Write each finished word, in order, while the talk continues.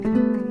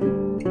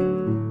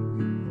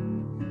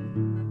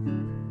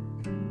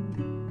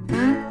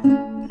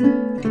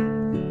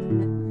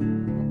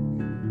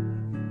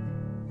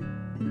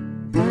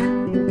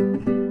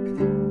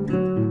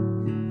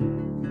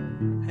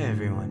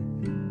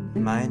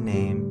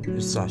name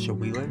is Sasha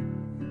Wheeler,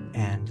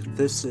 and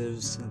this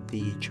is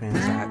the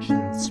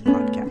Transactions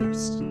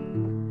Podcast.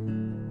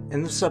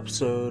 In this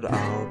episode,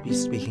 I'll be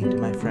speaking to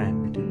my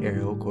friend,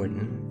 Arielle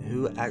Gordon,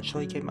 who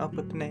actually came up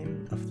with the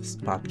name of this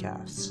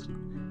podcast.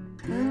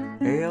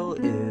 Arielle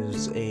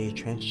is a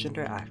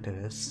transgender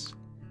activist,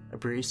 a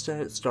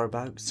barista at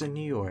Starbucks in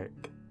New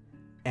York,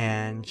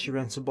 and she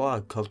runs a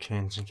blog called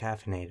Trans and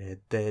Caffeinated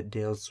that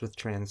deals with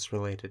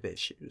trans-related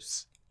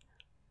issues.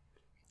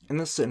 In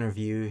this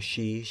interview,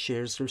 she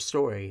shares her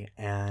story,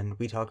 and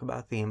we talk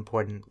about the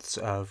importance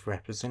of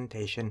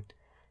representation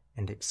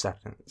and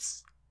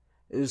acceptance,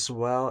 as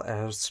well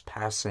as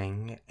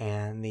passing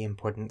and the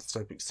importance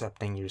of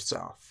accepting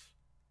yourself.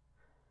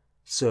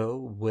 So,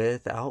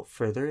 without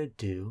further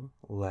ado,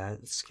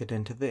 let's get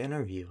into the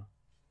interview.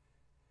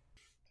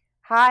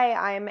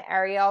 Hi, I'm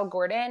Arielle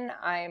Gordon.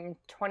 I'm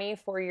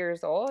 24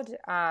 years old.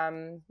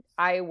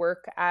 I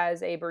work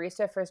as a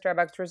barista for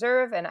Starbucks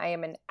Reserve, and I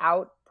am an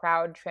out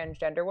proud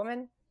transgender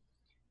woman.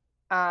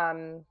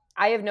 I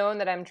have known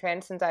that I'm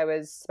trans since I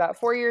was about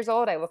 4 years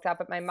old. I looked up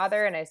at my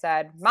mother and I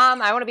said,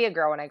 "Mom, I want to be a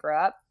girl when I grow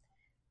up."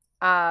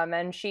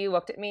 And she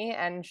looked at me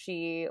and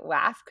she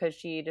laughed because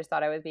she just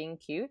thought I was being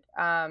cute.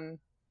 But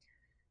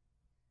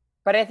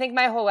I think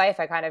my whole life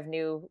I kind of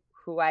knew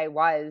who I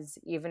was,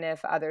 even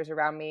if others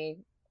around me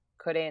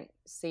couldn't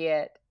see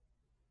it.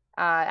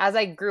 As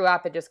I grew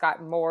up, it just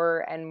got more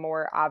and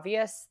more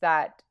obvious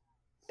that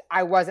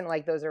I wasn't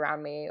like those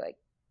around me. Like,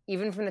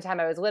 even from the time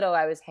I was little,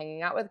 I was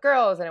hanging out with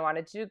girls and I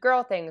wanted to do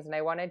girl things and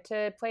I wanted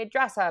to play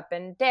dress up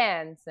and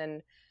dance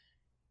and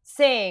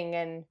sing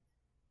and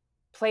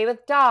play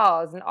with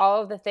dolls and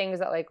all of the things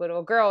that like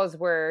little girls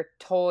were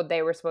told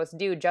they were supposed to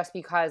do, just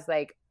because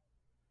like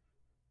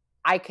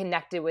I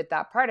connected with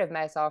that part of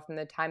myself from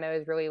the time I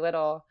was really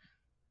little.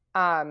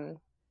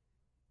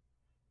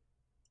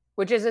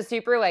 Which is a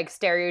super like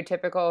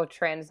stereotypical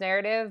trans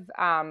narrative,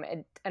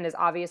 and is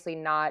obviously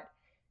not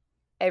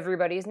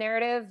everybody's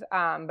narrative.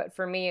 But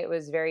for me, it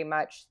was very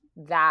much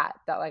that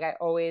like I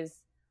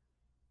always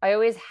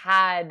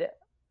had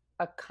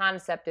a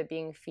concept of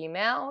being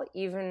female,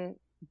 even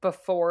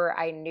before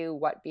I knew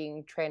what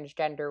being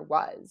transgender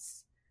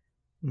was.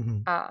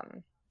 Mm-hmm.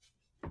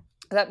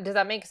 Does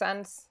that make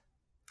sense?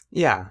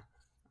 Yeah.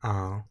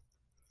 And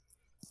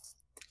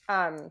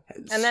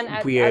then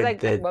as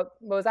I what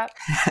was that?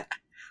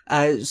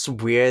 It's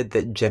weird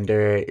that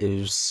gender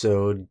is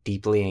so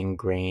deeply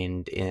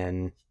ingrained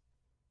in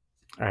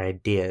our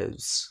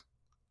ideas.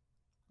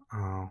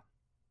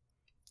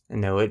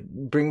 No,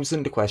 it brings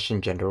into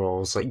question gender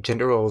roles. Like,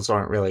 gender roles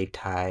shouldn't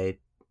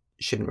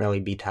really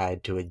be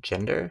tied to a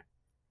gender.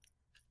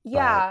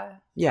 Yeah.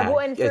 Yeah. Well,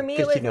 and for me,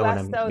 it was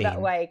less so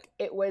that like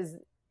it was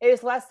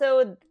less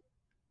so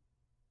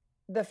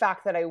the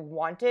fact that I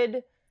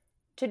wanted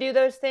to do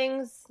those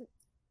things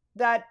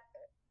that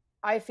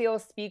I feel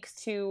speaks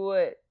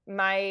to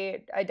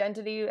my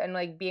identity and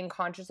like being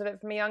conscious of it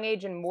from a young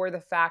age, and more the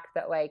fact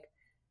that like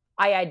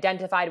I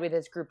identified with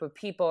this group of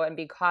people, and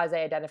because I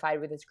identified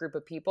with this group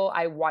of people,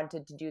 I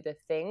wanted to do the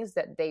things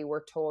that they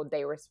were told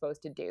they were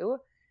supposed to do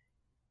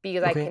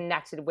because I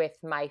connected with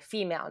my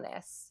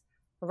femaleness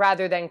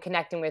rather than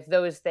connecting with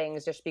those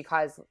things just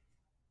because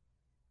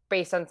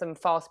based on some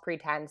false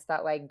pretense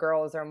that like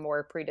girls are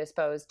more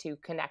predisposed to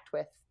connect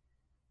with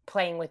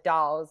playing with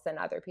dolls than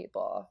other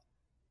people.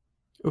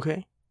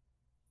 Okay.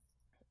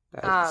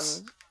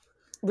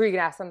 Were you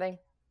gonna ask something?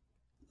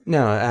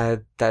 No,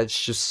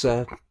 that's just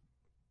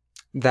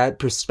that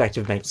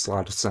perspective makes a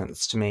lot of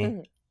sense to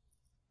me.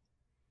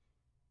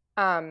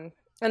 Mm-hmm.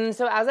 And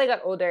so as I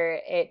got older,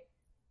 it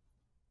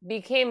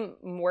became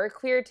more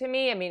clear to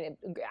me. I mean,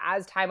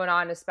 as time went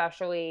on,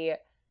 especially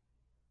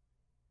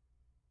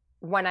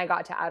when I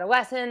got to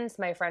adolescence,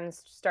 my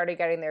friends started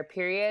getting their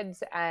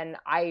periods, and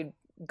I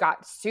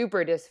got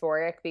super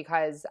dysphoric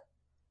because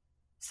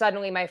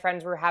suddenly my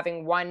friends were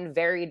having one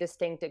very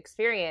distinct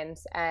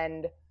experience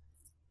and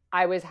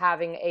I was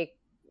having a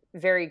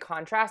very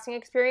contrasting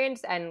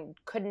experience and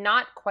could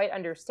not quite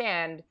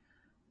understand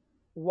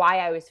why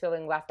I was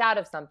feeling left out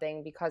of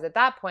something, because at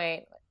that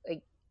point,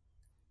 like,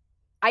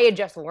 I had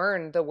just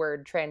learned the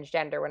word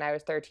transgender when I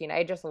was 13. I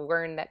had just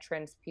learned that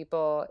trans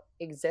people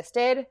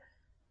existed.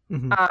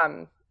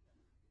 Mm-hmm.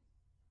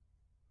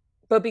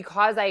 But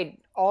because I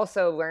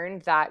also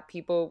learned that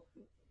people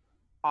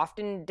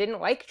often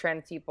didn't like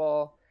trans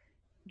people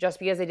just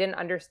because they didn't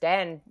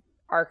understand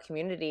our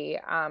community,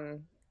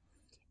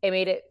 it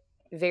made it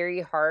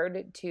very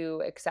hard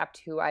to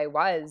accept who I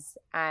was.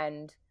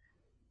 And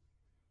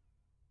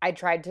I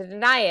tried to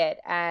deny it,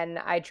 and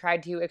I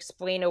tried to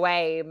explain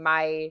away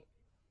my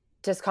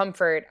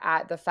discomfort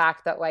at the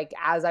fact that, like,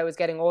 as I was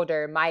getting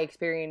older, my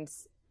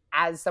experience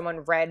as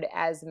someone read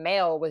as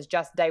male was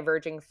just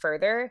diverging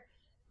further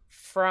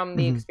from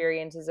the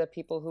experiences of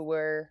people who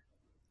were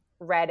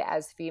read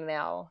as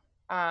female.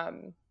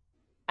 And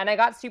I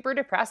got super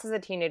depressed as a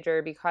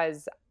teenager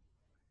because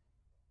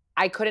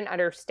I couldn't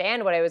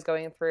understand what I was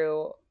going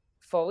through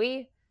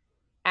fully.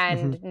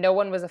 And no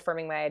one was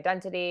affirming my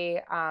identity.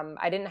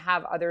 I didn't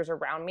have others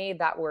around me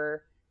that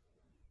were,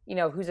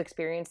 whose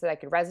experience that I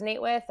could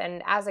resonate with.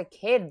 And as a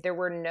kid, there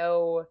were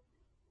no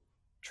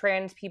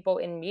trans people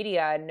in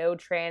media, no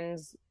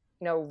trans,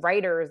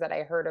 writers that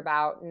I heard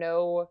about,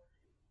 no,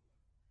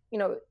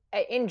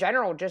 in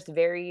general, just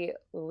very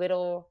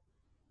little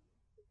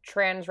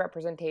trans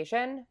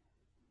representation.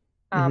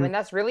 And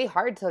that's really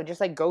hard to just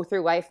like go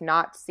through life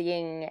not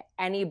seeing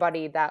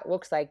anybody that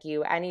looks like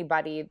you,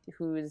 anybody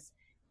whose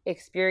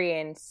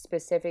experience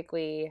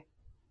specifically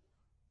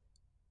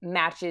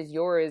matches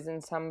yours in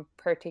some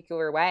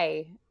particular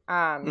way.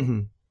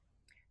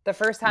 The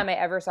first time I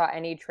ever saw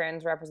any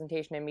trans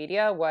representation in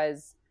media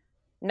was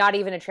not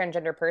even a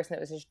transgender person. It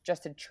was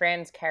just a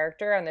trans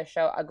character on the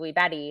show Ugly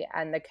Betty.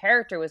 And the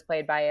character was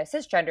played by a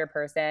cisgender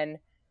person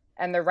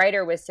and the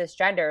writer was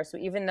cisgender. So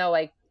even though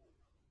like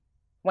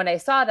when I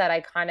saw that, I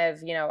kind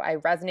of, I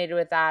resonated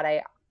with that.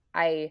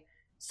 I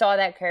saw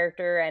that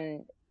character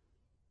and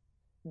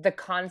the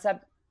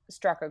concept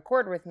struck a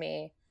chord with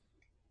me.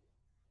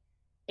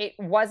 It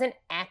wasn't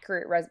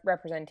accurate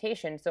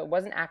representation. So it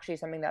wasn't actually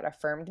something that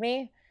affirmed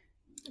me.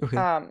 Okay.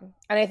 And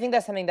I think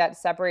that's something that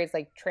separates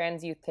like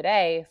trans youth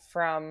today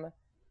from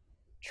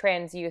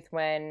trans youth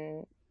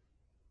when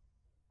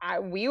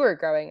we were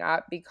growing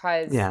up,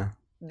 because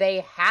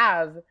they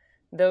have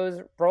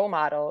those role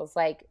models.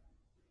 Like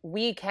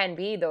we can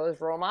be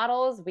those role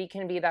models. We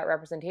can be that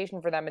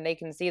representation for them, and they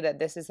can see that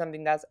this is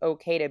something that's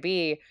okay to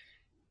be.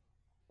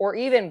 Or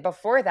even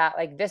before that,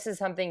 like this is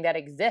something that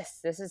exists.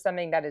 This is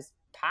something that is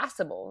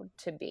possible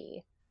to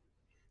be.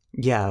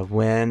 Yeah,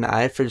 when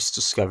I first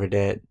discovered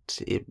it,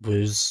 it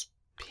was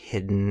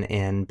hidden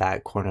in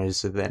back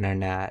corners of the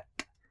internet,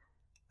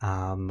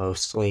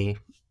 mostly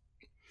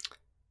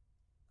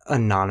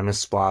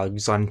anonymous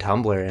blogs on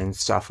Tumblr and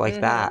stuff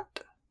like that.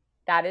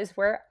 That is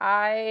where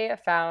I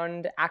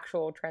found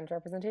actual trans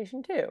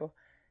representation too.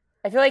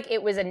 I feel like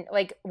it was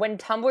like when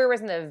Tumblr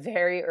was in the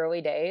very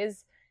early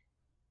days,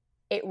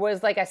 it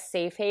was like a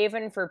safe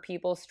haven for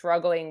people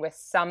struggling with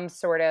some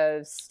sort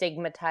of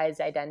stigmatized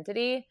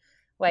identity.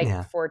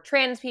 Like for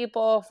trans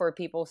people, for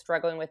people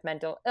struggling with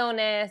mental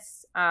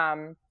illness,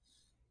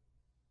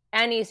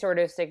 any sort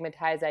of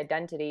stigmatized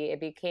identity, it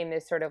became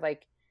this sort of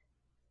like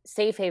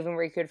safe haven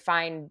where you could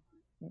find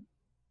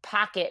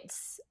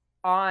pockets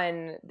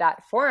on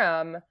that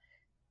forum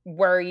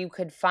where you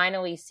could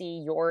finally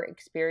see your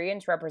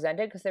experience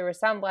represented, because there was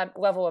some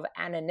level of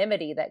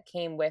anonymity that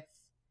came with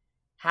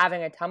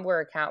having a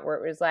Tumblr account, where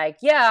it was like,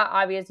 yeah,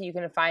 obviously you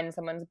can find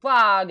someone's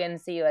blog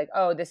and see like,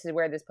 oh, this is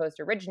where this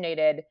post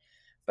originated.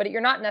 But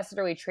you're not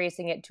necessarily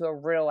tracing it to a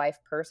real life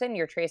person.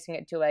 You're tracing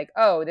it to like,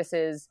 oh, this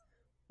is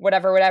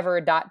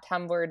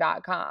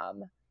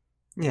whatever.tumblr.com.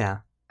 Yeah.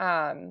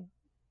 And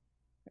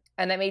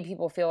that made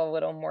people feel a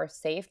little more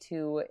safe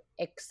to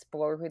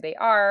explore who they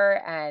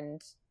are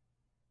and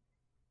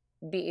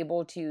be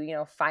able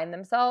to, find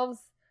themselves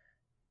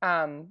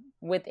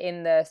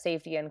within the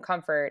safety and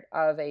comfort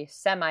of a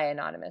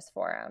semi-anonymous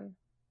forum.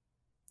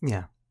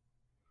 Yeah.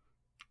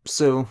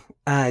 So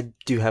I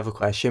do have a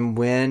question.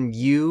 When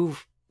you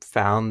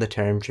found the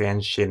term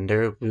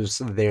transgender, was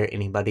there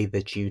anybody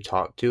that you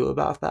talked to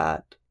about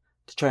that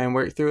to try and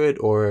work through it,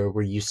 or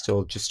were you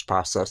still just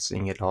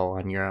processing it all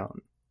on your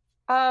own?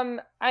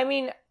 I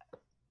mean,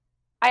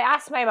 I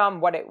asked my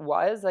mom what it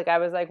was. Like, I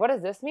was like, what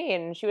does this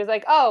mean? And she was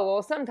like, oh,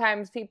 well,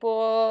 sometimes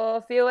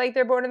people feel like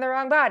they're born in the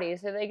wrong body,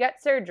 so they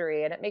get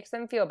surgery and it makes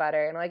them feel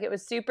better. And like, it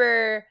was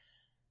super,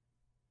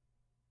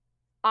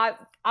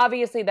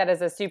 obviously that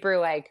is a super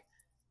like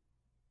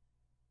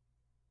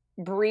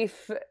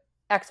brief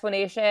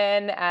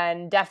explanation,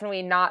 and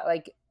definitely not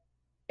like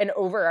an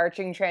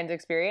overarching trans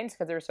experience,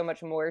 because there's so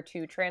much more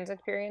to trans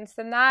experience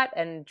than that,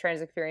 and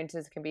trans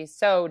experiences can be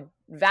so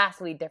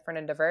vastly different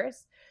and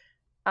diverse.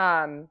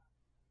 But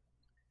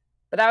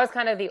that was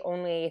kind of the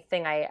only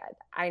thing I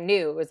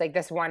knew. It was like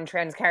this one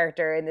trans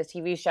character in this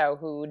TV show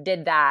who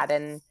did that,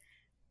 and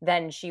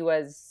then she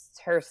was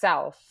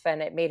herself,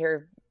 and it made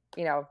her,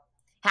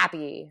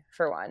 happy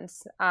for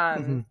once.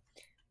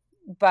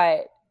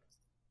 But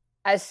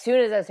as soon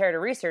as I started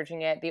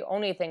researching it, the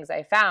only things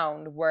I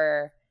found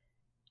were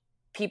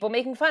people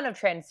making fun of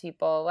trans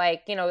people.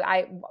 Like,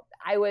 I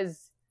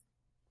was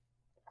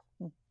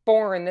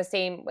born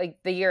the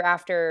year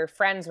after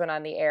Friends went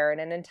on the air,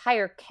 and an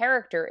entire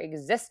character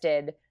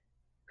existed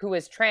who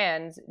was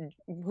trans,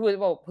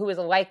 who was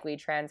likely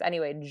trans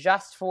anyway,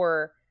 just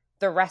for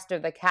the rest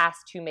of the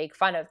cast to make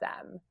fun of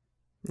them.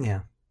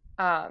 Yeah.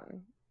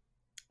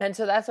 And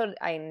so that's what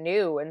I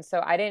knew. And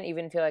so I didn't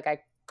even feel like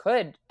I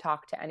could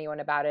talk to anyone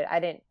about it. I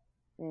didn't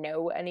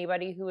know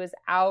anybody who was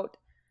out.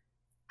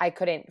 I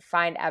couldn't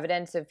find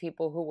evidence of trans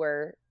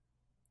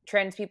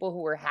people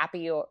who were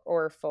happy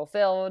or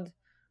fulfilled.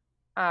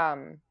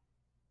 I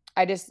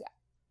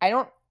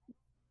don't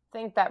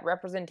think that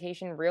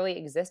representation really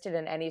existed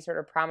in any sort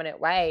of prominent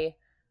way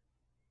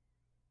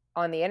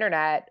on the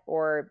internet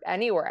or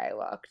anywhere I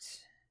looked.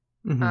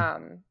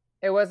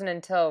 It wasn't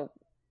until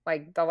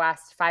like the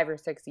last 5 or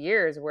 6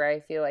 years where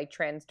I feel like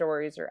trans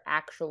stories are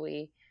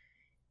actually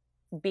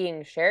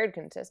being shared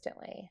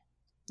consistently.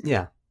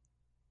 Yeah.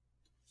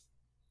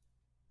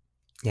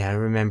 Yeah, I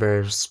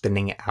remember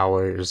spending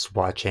hours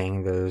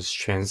watching those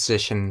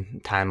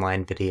transition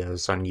timeline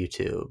videos on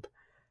YouTube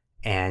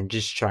and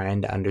just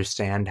trying to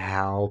understand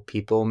how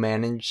people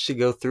manage to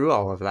go through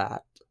all of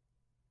that.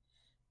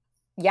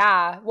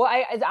 Yeah. Well,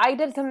 I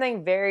did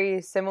something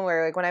very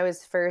similar. Like when I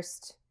was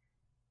first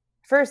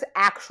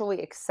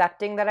actually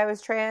accepting that I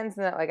was trans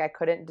and that like I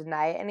couldn't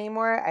deny it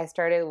anymore, I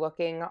started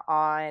looking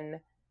on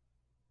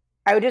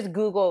I would just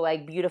Google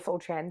like beautiful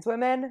trans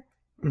women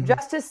Mm-hmm.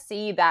 just to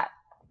see that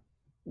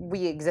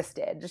we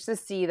existed, just to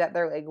see that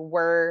there like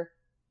were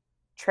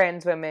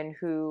trans women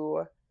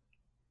who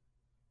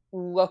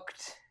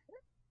looked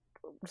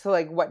to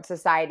like what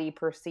society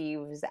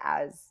perceives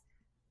as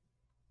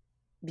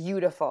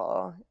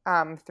beautiful,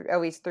 at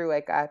least through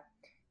like a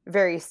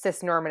very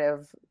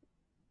cis-normative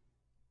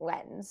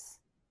lens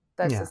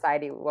that Yeah.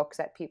 society looks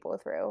at people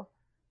through.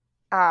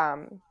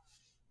 Um,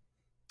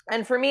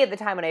 and for me at the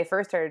time when I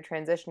first started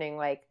transitioning,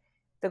 like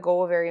the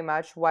goal very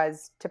much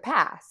was to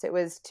pass. It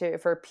was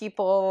for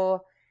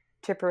people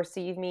to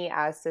perceive me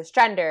as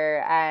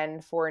cisgender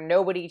and for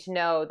nobody to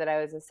know that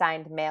I was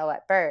assigned male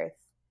at birth.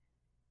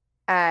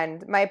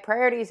 And my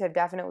priorities have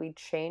definitely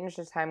changed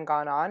as time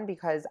gone on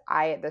because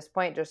I, at this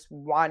point,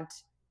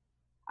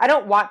 I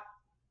don't want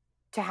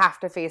to have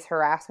to face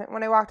harassment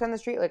when I walk down the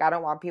street. Like, I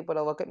don't want people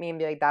to look at me and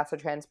be like, that's a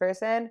trans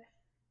person.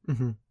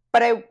 Mm-hmm.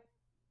 But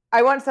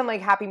I want some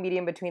like happy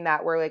medium between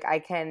that where like I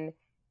can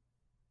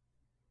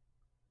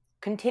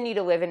continue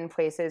to live in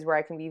places where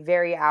I can be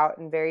very out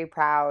and very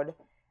proud,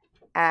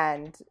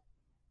 and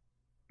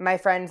my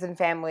friends and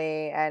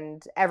family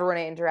and everyone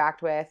I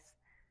interact with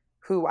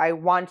who I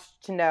want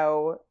to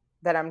know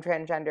that I'm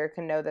transgender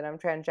can know that I'm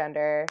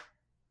transgender.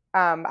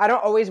 I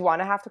don't always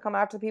want to have to come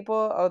out to people,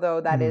 although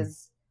that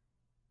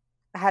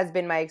Mm-hmm. has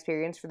been my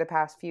experience for the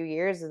past few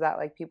years, is that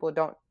like people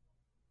don't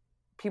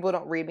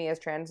read me as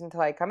trans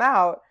until I come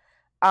out.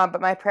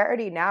 But my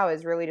priority now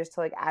is really just to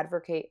like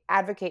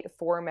advocate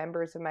for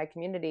members of my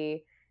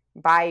community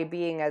by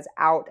being as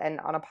out and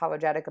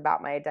unapologetic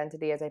about my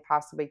identity as I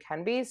possibly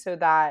can be, so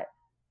that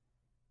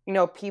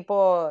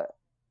people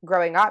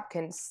growing up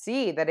can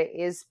see that it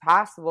is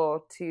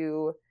possible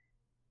to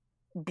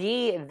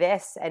be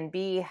this and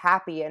be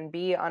happy and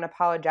be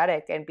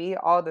unapologetic and be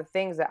all the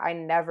things that I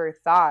never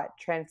thought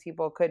trans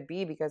people could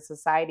be because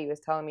society was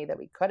telling me that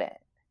we couldn't.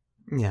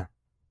 Yeah.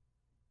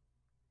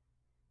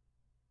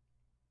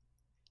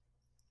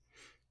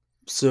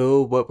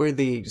 So, what were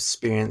the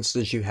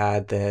experiences you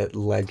had that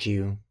led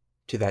you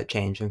to that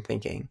change in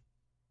thinking?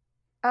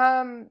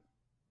 Um,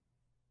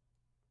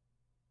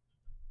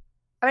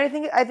 I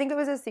think it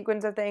was a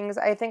sequence of things.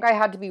 I think I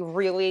had to be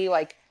really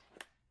like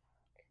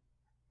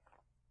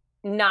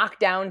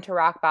knocked down to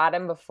rock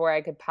bottom before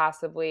I could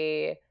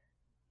possibly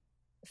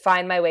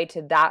find my way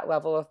to that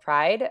level of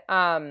pride.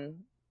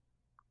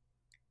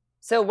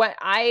 So when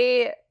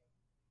I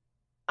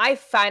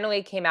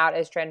finally came out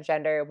as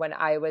transgender when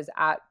I was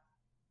at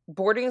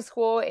boarding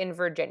school in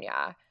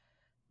Virginia.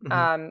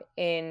 Mm-hmm.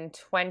 In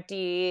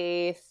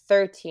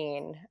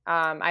 2013,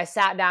 I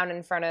sat down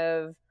in front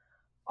of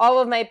all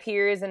of my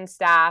peers and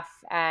staff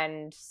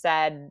and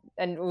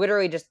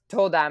literally just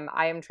told them,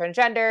 I am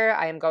transgender.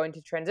 I am going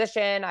to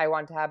transition. I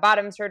want to have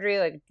bottom surgery,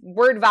 like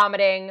word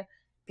vomiting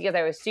because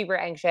I was super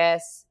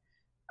anxious.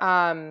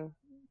 And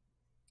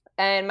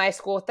my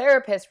school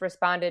therapist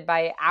responded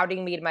by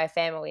outing me to my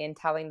family and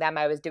telling them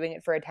I was doing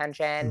it for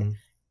attention,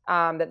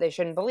 that they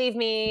shouldn't believe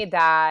me,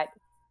 that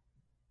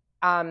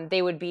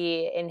they would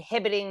be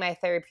inhibiting my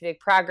therapeutic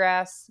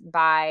progress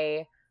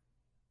by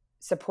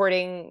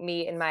supporting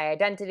me in my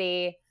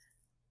identity.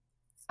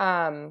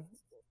 And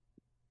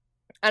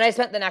I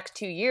spent the next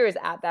 2 years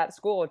at that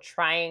school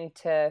trying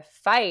to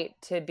fight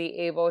to be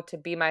able to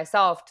be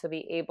myself, to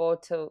be able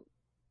to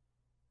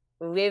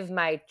live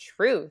my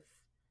truth,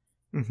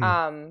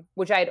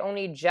 which I'd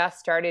only just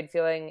started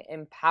feeling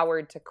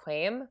empowered to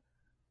claim.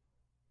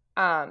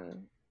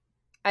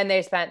 And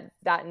they spent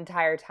that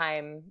entire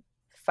time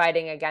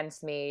fighting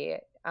against me.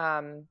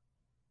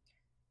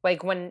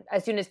 Like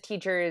as soon as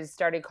teachers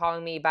started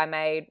calling me by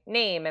my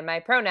name and my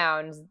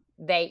pronouns,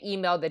 they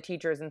emailed the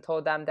teachers and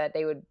told them that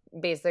they would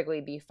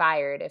basically be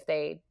fired if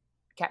they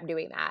kept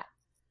doing that.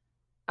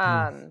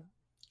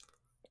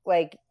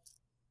 Like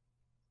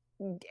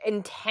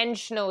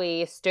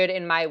intentionally stood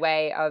in my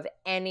way of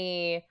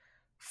any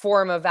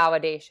form of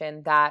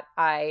validation that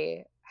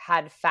I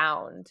had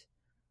found.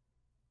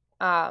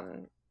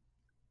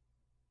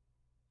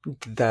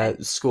 Did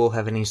that school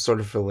have any sort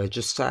of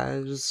religious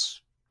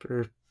ties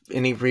or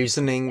any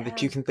reasoning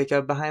that you can think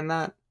of behind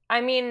that?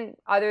 I mean,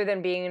 other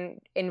than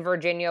being in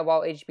Virginia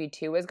while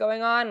HB2 was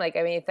going on, like,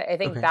 I mean, I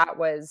think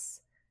Okay.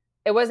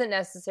 it wasn't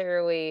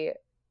necessarily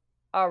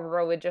a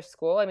religious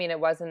school. I mean, it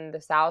was in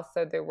the South,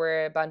 so there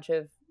were a bunch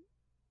of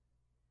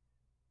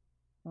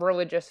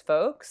religious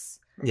folks.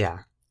 Yeah.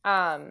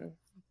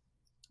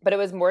 But it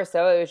was more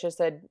so, it was just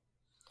a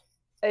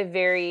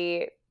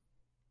very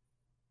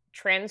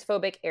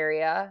transphobic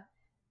area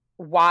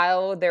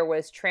while there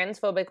was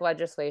transphobic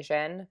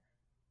legislation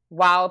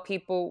while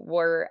people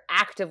were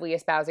actively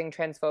espousing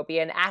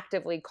transphobia and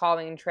actively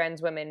calling trans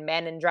women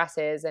men in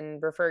dresses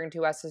and referring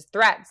to us as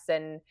threats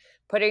and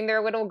putting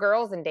their little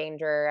girls in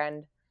danger.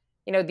 And,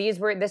 you know,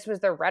 this was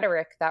the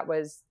rhetoric that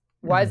was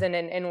and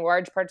in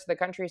large parts of the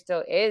country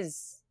still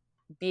is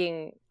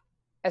being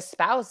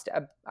espoused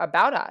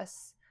about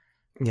us.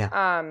 Yeah.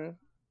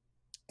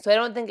 So I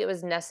don't think it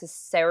was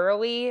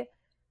necessarily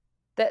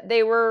that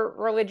they were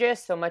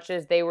religious so much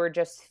as they were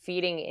just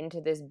feeding into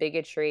this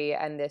bigotry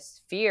and this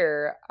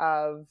fear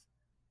of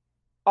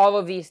all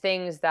of these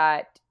things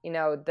that, you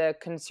know, the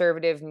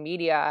conservative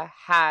media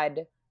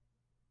had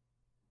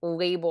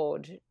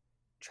labeled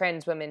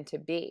trans women to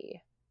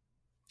be.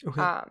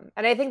 Okay.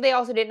 And I think they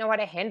also didn't know how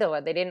to handle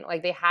it. They didn't,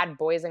 like, they had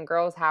boys and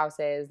girls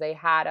houses. They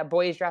had a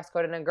boys dress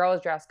code and a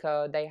girls dress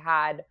code. They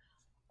had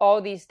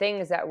all these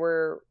things that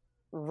were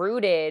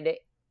rooted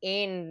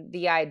in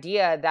the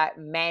idea that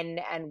men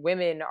and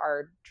women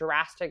are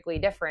drastically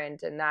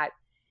different, and that,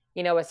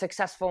 you know, a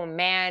successful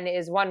man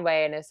is one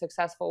way and a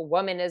successful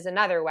woman is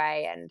another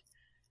way. And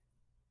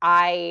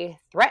I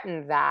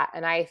threatened that,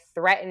 and I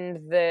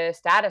threatened the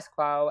status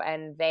quo,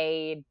 and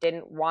they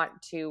didn't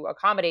want to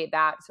accommodate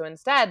that. So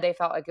instead, they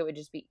felt like it would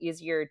just be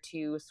easier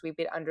to sweep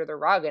it under the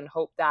rug and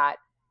hope that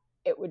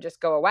it would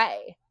just go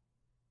away.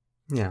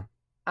 Yeah.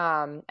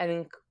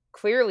 And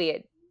clearly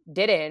it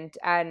didn't.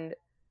 And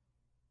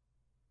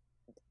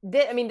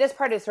this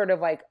part is sort of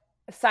like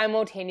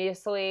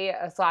simultaneously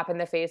a slap in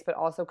the face, but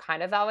also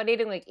kind of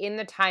validating. Like, in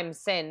the time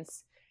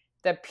since,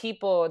 the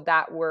people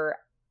that were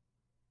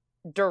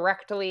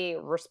directly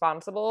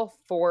responsible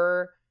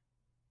for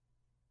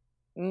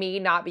me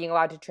not being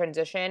allowed to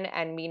transition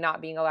and me not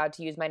being allowed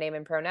to use my name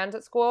and pronouns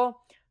at school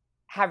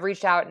have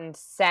reached out and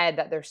said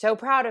that they're so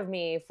proud of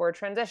me for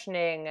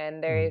transitioning,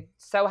 and they're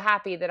so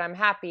happy that I'm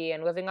happy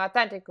and living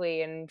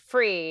authentically and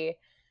free.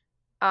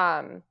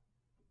 And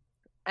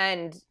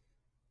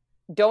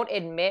don't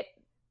admit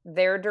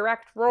their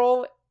direct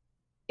role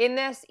in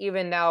this,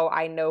 even though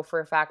I know for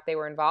a fact they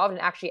were involved,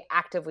 and actually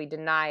actively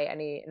deny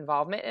any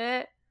involvement in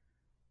it.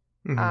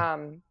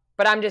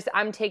 But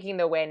I'm taking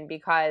the win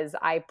because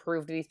I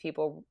proved these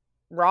people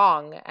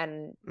wrong,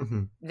 and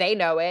they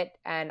know it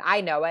and I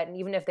know it. And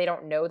even if they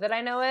don't know that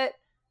I know it,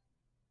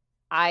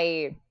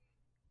 I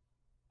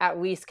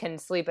at least can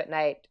sleep at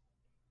night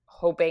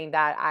hoping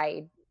that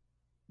I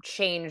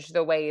change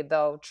the way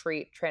they'll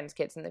treat trans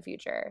kids in the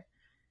future.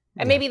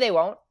 And maybe they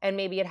won't, and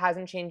maybe it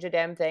hasn't changed a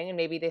damn thing, and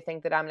maybe they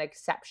think that I'm an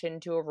exception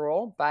to a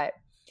rule. But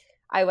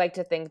I like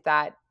to think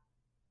that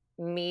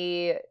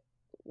me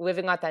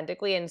living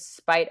authentically in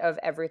spite of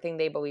everything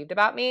they believed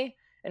about me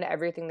and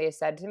everything they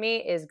said to me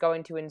is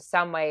going to in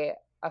some way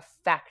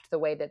affect the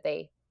way that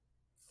they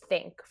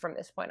think from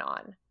this point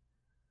on.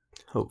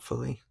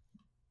 Hopefully.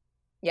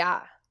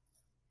 Yeah.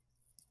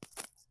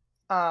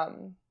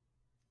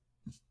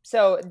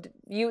 So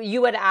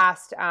you had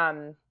asked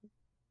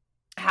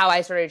how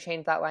I sort of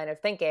changed that line of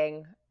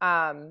thinking.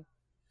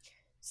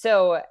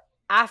 So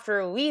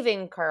after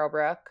leaving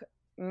Carlbrook,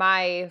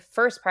 my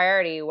first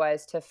priority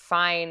was to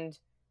find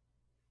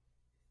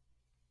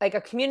like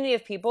a community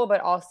of people,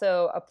 but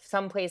also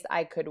some place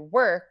I could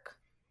work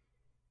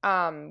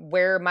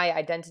where my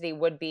identity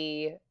would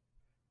be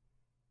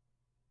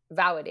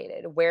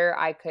validated, where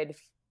I could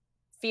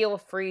feel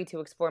free to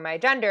explore my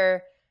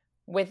gender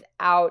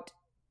without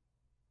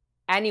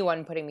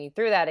anyone putting me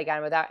through that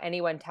again, without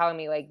anyone telling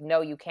me like,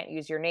 no, you can't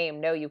use your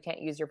name. No, you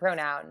can't use your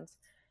pronouns.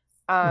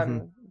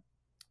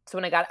 So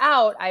when I got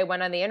out, I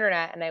went on the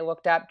internet and I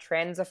looked up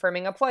trans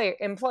affirming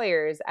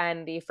employers.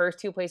 And the first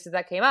two places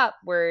that came up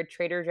were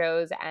Trader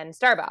Joe's and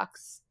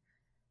Starbucks.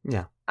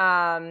 Yeah.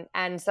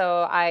 And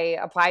so I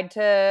applied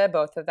to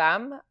both of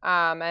them.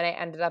 And I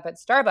ended up at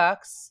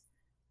Starbucks,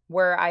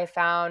 where I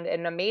found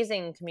an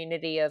amazing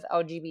community of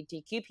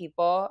LGBTQ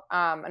people.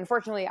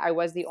 Unfortunately, I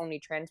was the only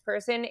trans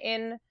person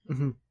in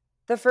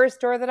the first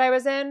store that I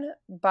was in,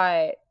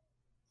 but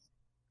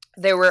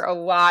there were a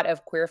lot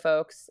of queer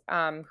folks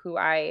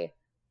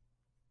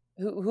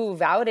who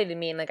validated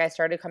me. And like, I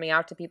started coming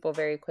out to people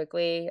very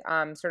quickly,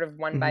 sort of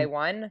one by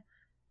one,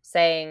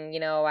 saying,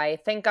 you know, I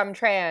think I'm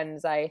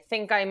trans. I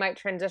think I might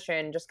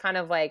transition, just kind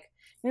of like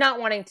not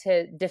wanting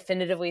to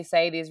definitively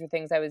say these were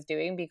things I was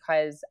doing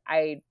because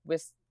I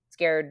was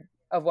scared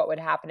of what would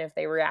happen if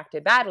they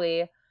reacted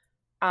badly.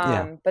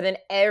 But then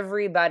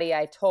everybody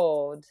I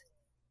told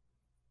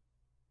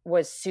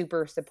was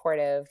super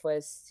supportive,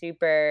 was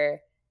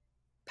super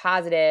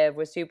positive,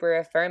 was super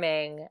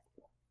affirming.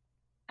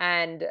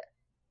 And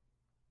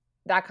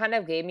that kind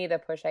of gave me the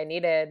push I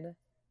needed.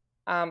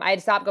 I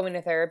had stopped going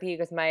to therapy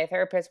because my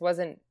therapist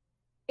wasn't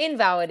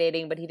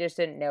invalidating, but he just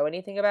didn't know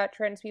anything about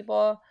trans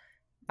people.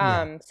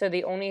 So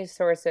the only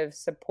source of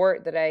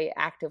support that I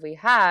actively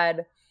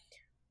had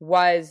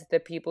was the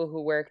people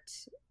who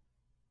worked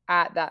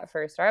at that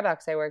first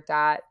Starbucks I worked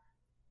at.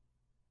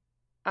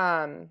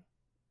 And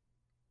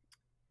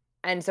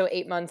so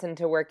 8 months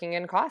into working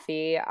in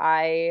coffee,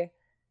 I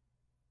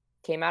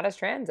came out as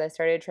trans. I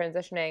started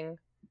transitioning.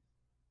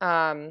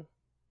 And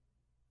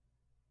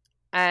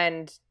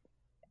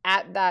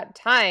at that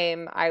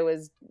time, I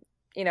was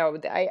you know,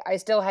 I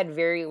still had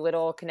very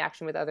little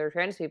connection with other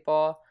trans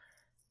people.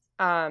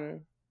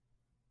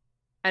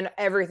 And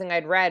everything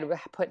I'd read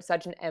put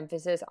such an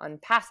emphasis on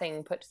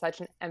passing, put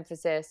such an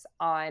emphasis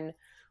on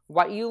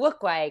what you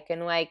look like.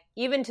 And like,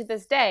 even to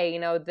this day, you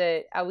know,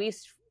 at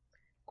least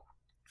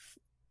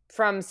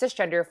from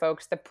cisgender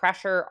folks, the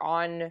pressure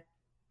on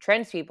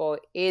trans people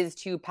is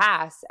to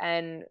pass.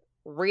 And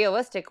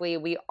realistically,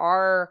 we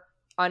are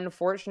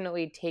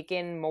unfortunately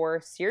taken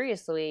more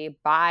seriously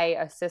by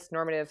a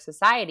cis-normative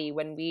society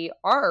when we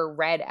are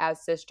read as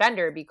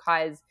cisgender,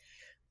 because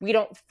we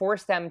don't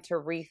force them to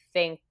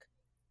rethink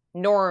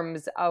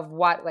norms of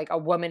what like a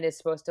woman is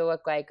supposed to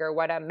look like or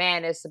what a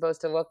man is supposed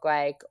to look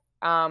like.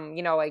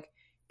 You know, like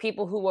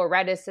people who were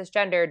read as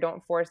cisgender,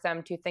 don't force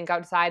them to think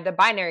outside the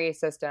binary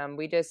system.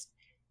 We just,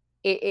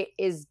 it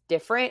is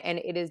different, and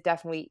it is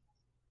definitely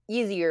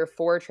easier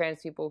for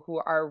trans people who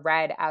are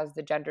read as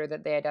the gender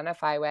that they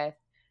identify with.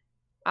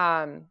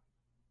 Yeah,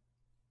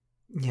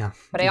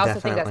 but I also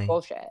definitely think that's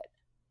bullshit.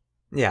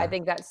 Yeah. I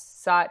think that's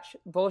such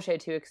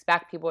bullshit to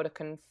expect people to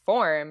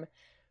conform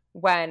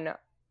when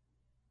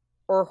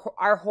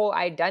our whole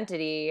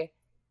identity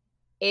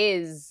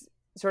is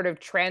sort of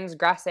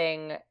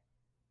transgressing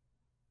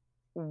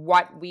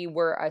what we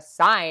were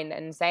assigned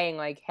and saying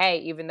like, hey,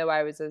 even though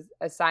I was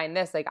assigned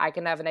this, like I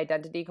can have an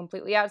identity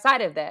completely outside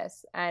of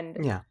this. And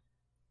yeah,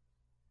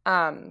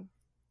 I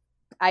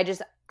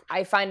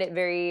find it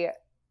very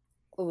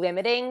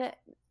limiting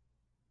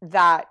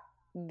that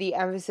the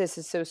emphasis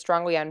is so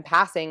strongly on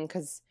passing,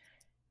 because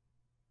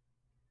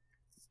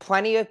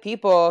plenty of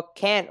people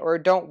can't or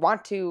don't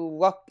want to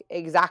look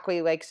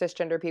exactly like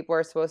cisgender people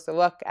are supposed to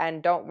look,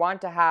 and don't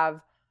want to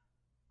have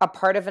a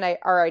part of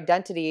our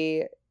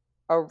identity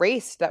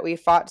erased that we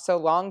fought so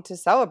long to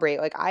celebrate.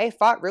 Like I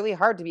fought really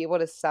hard to be able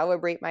to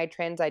celebrate my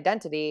trans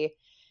identity,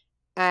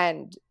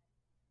 and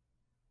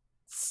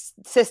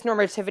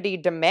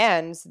cisnormativity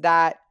demands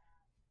that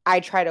I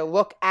try to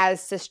look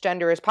as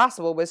cisgender as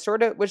possible, which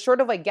sort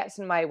of like gets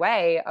in my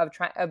way of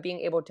being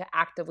able to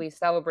actively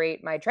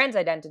celebrate my trans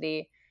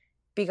identity,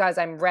 because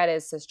I'm read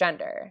as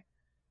cisgender.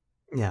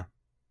 Yeah.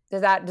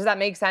 Does that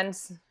make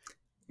sense?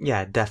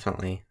 Yeah,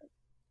 definitely.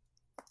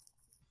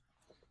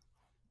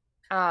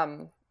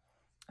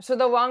 So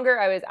the longer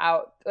I was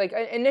out, like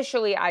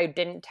initially I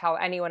didn't tell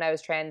anyone I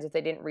was trans if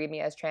they didn't read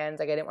me as trans.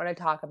 Like I didn't want to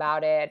talk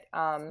about it.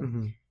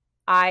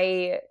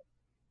 I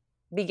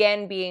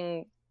began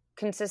being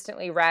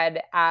consistently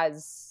read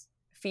as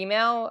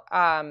female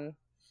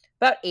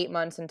about 8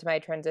 months into my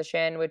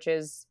transition, which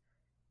is,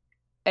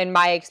 in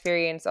my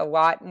experience, a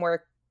lot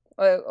more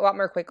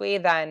quickly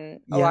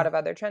than a lot of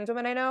other trans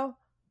women I know.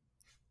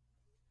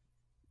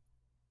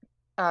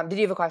 Did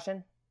you have a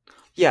question?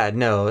 Yeah,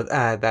 no,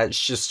 that's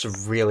just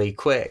really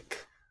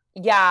quick.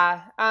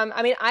 Yeah.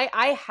 I mean,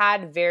 I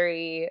had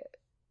very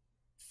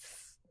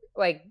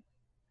like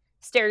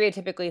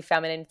stereotypically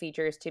feminine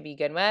features to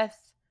begin with.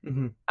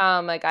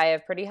 Like I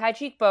have pretty high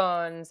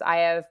cheekbones. I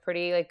have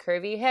pretty like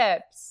curvy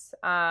hips.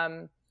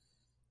 I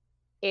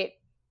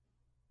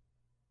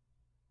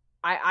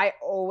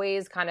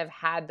always kind of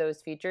had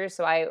those features,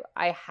 so I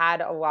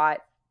had a lot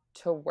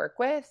to work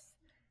with.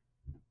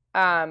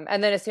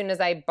 And then as soon as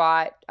I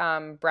bought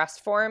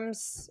breast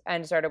forms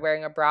and started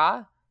wearing a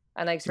bra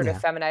and like sort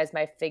of feminized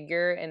my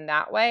figure in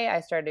that way,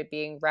 I started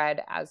being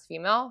read as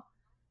female,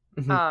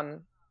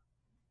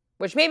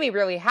 which made me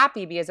really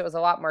happy because it was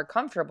a lot more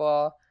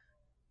comfortable.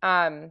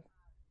 But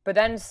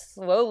then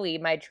slowly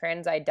my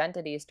trans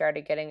identity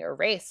started getting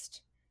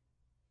erased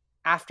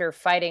after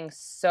fighting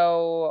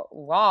so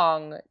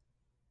long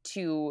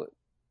to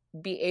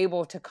be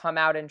able to come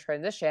out and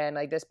transition.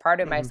 Like this part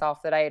of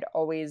myself that I had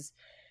always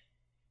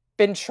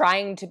been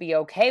trying to be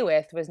okay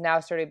with was now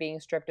started being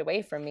stripped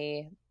away from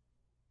me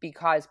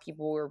because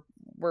people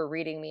were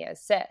reading me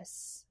as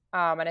cis.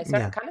 And I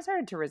kind of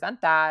started to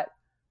resent that.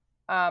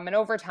 And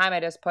over time, I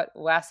just put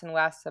less and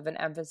less of an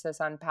emphasis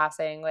on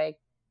passing. Like,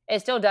 it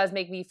still does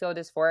make me feel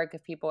dysphoric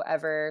if people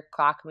ever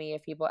clock me,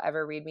 if people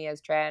ever read me as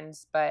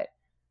trans, but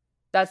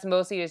that's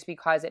mostly just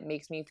because it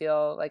makes me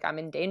feel like I'm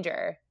in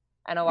danger.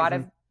 And a lot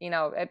of,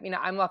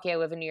 I'm lucky I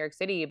live in New York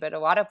City, but a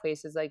lot of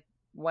places, like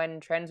when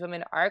trans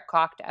women are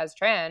clocked as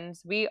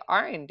trans, we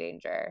are in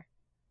danger.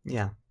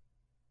 Yeah.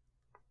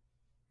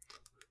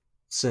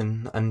 It's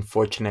an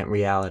unfortunate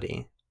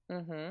reality.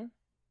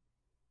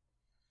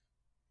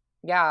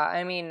 Yeah,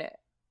 I mean,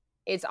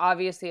 it's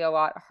obviously a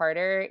lot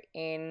harder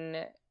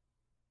in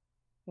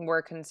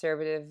more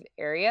conservative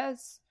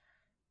areas.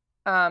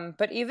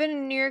 But even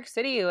in New York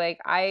City, like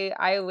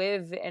I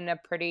live in a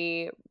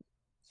pretty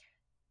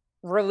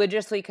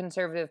religiously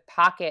conservative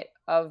pocket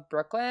of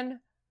Brooklyn.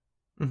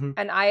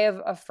 And I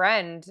have a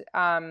friend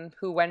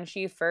who, when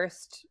she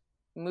first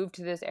moved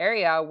to this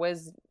area,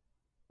 was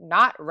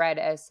not read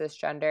as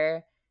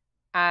cisgender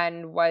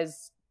and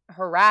was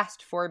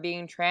harassed for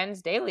being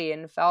trans daily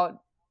and felt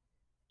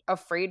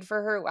afraid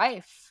for her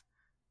life.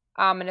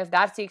 And if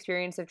that's the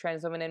experience of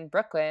trans women in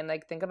Brooklyn,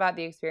 like think about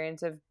the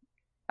experience of,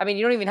 I mean,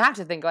 you don't even have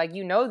to think, like,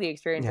 the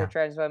experience of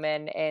trans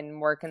women in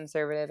more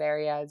conservative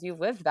areas.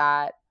 You've lived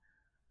that.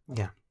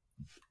 Yeah.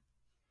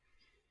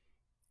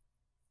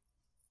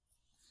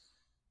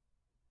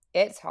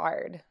 It's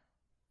hard.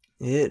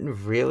 It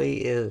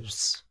really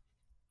is.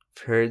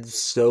 I've heard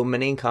so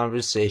many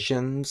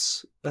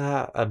conversations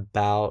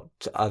about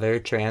other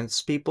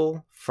trans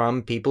people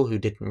from people who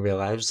didn't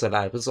realize that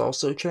I was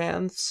also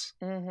trans.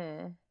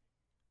 Mm-hmm.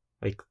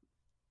 Like,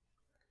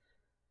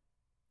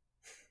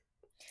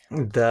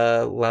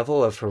 the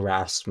level of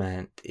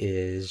harassment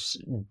is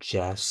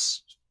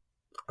just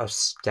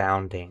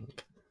astounding.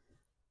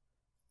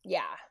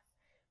 Yeah.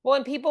 Well,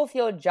 and people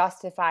feel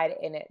justified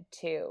in it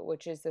too,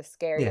 which is the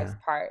scariest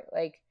part.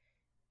 Like,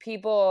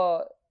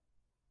 people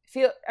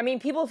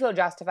people feel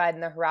justified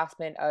in the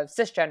harassment of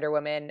cisgender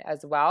women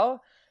as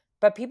well,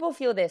 but people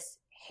feel this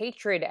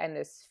hatred and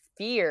this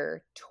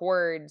fear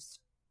towards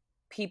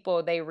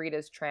people they read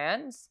as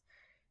trans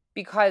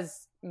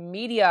because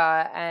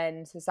media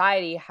and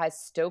society has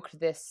stoked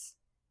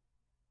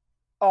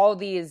all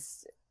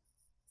these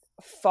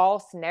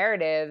false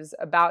narratives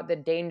about the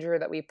danger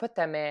that we put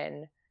them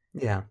in.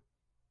 Yeah.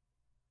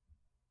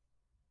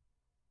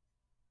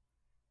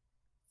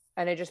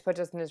 And it just puts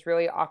us in this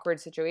really awkward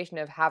situation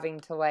of having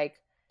to,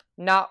 like,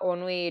 not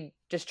only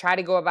just try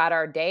to go about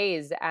our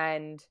days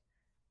and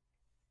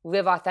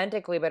live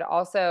authentically, but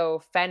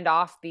also fend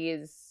off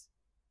these,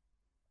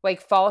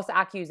 like, false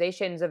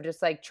accusations of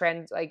just, like,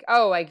 trans, like,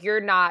 oh, like,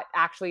 you're not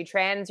actually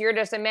trans, you're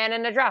just a man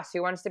in a dress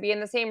who wants to be in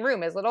the same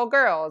room as little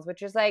girls,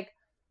 which is, like,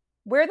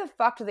 where the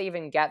fuck do they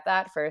even get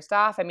that, first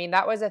off? I mean,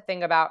 that was a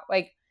thing about,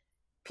 like,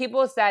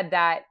 people said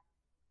that,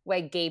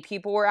 like, gay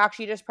people were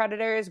actually just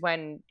predators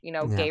when,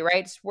 gay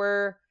rights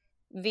were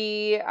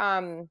the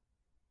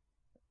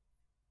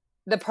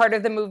part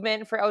of the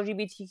movement for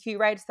LGBTQ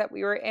rights that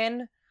we were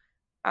in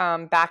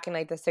back in,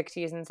 like, the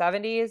 60s and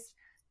 70s.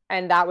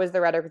 And that was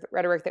the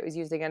rhetoric that was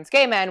used against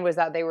gay men, was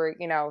that they were,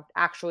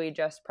 actually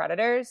just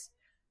predators.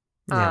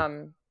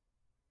 Yeah.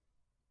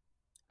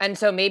 And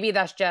so maybe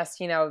that's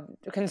just,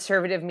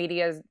 conservative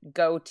media's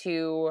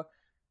go-to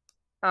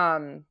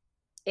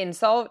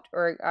insult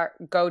or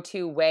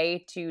go-to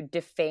way to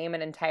defame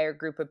an entire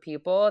group of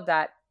people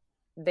that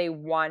they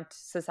want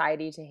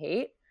society to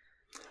hate.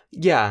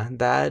 Yeah,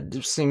 that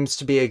seems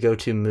to be a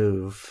go-to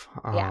move.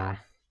 Yeah.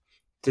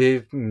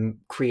 To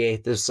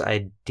create this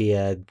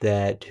idea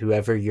that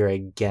whoever you're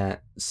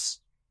against,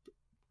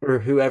 or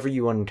whoever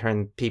you want to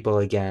turn people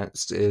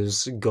against,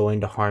 is going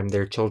to harm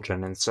their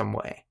children in some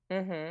way.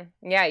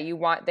 Mm-hmm. Yeah,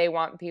 they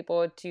want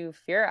people to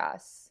fear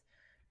us.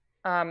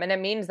 And it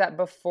means that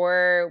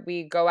before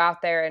we go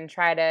out there and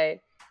try to,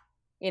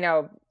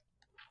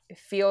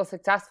 feel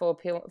successful,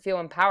 feel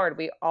empowered,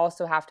 we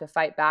also have to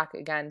fight back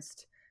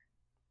against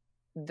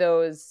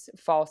those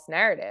false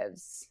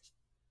narratives.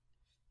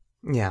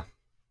 Yeah.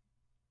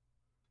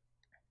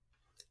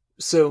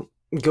 So,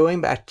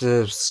 going back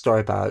to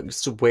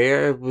Starbucks,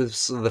 where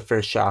was the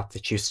first shop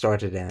that you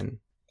started in?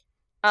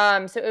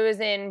 So it was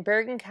in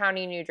Bergen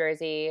County, New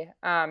Jersey.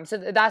 So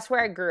that's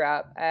where I grew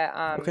up.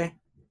 Okay.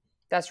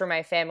 That's where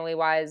my family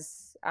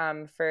was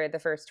for the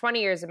first 20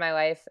 years of my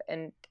life.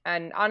 And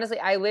honestly,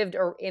 I lived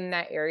in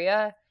that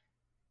area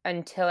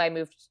until I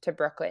moved to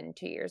Brooklyn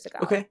 2 years ago.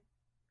 Okay.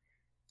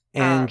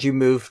 And you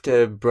moved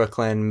to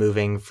Brooklyn,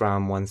 moving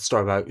from one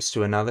Starbucks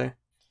to another?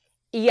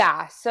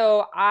 Yeah.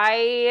 So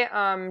I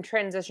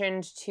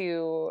transitioned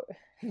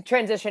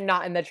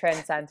not in the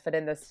trans sense, but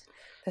in the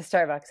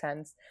Starbucks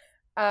sense.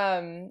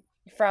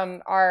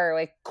 From our,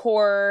 like,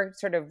 core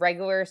sort of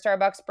regular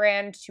Starbucks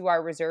brand to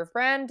our Reserve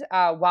brand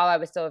while I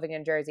was still living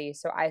in Jersey.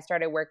 So I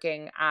started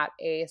working at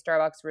a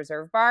Starbucks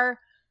Reserve bar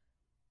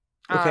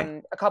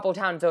a couple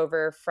towns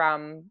over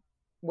from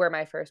where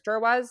my first store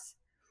was.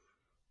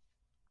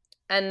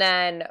 And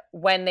then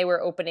when they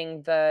were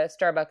opening the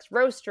Starbucks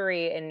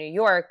Roastery in New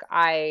York,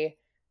 I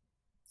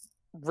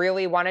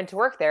really wanted to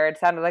work there. It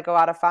sounded like a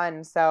lot of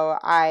fun.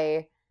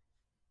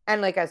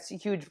 And like a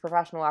huge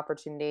professional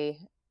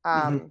opportunity.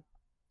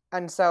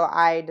 And so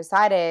I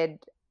decided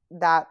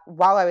that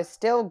while I was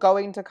still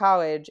going to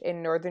college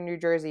in northern New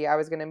Jersey, I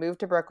was going to move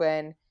to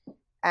Brooklyn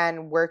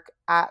and work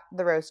at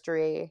the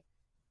Roastery.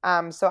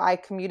 So I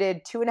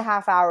commuted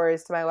 2.5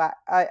 hours to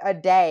a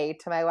day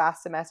to my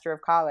last semester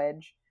of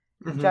college,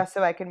 just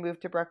so I could move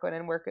to Brooklyn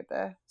and work at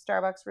the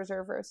Starbucks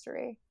Reserve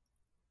Roastery.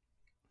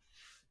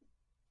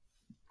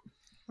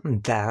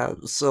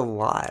 That's a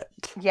lot.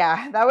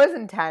 Yeah, that was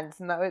intense.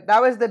 And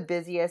that was the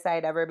busiest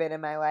I'd ever been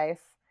in my life.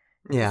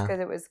 Yeah. Because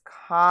it was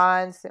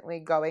constantly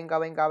going.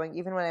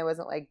 Even when I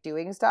wasn't, like,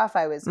 doing stuff,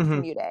 I was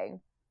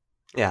commuting.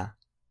 Yeah.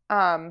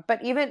 But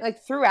even,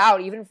 like, throughout,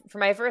 even from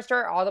my first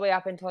start all the way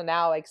up until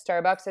now, like,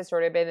 Starbucks has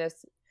sort of been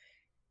this,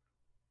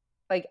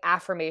 like,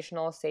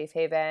 affirmational safe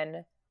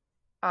haven.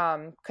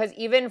 Because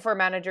even for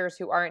managers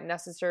who aren't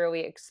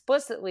necessarily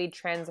explicitly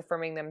trans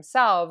affirming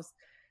themselves,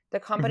 the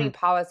company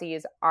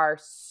policies are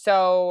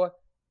so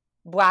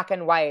black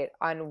and white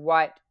on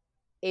what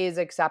is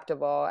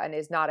acceptable and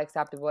is not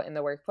acceptable in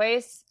the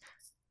workplace.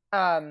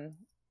 Yeah.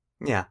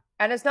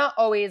 And it's not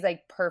always,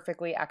 like,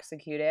 perfectly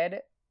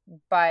executed,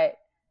 but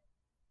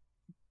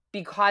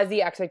because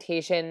the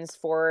expectations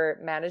for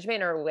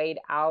management are laid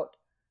out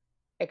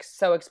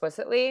so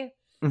explicitly,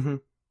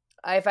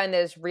 I find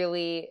this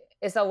really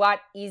it's a lot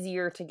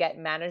easier to get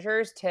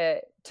managers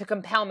to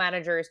compel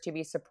managers to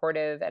be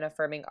supportive and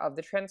affirming of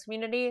the trans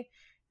community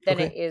than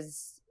it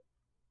is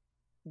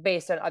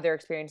based on other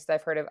experiences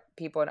I've heard of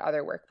people in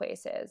other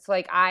workplaces.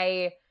 Like,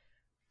 I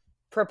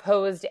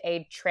proposed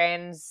a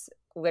trans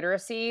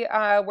literacy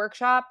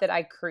workshop that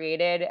I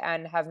created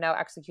and have now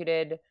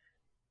executed.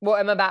 Well,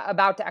 I'm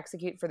about to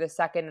execute for the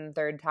second and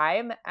third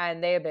time,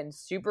 and they have been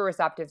super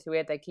receptive to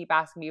it. They keep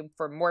asking me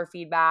for more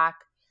feedback.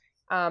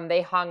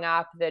 They hung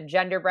up the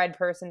genderbread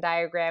person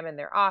diagram in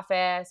their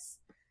office.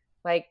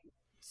 Like,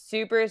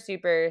 super,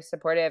 super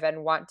supportive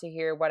and want to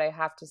hear what I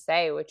have to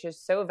say, which is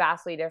so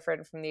vastly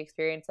different from the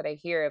experience that I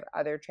hear of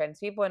other trans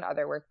people in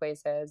other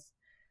workplaces.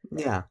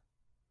 Yeah.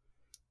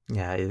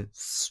 Yeah,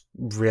 it's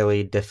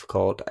really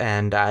difficult.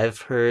 And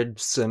I've heard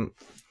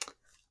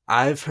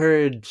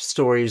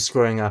stories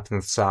growing up in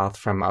the South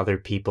from other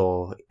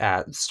people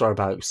at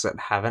Starbucks that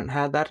haven't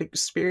had that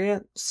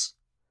experience.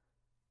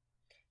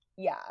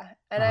 Yeah.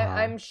 And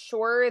I'm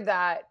sure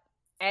that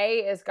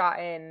A, has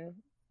gotten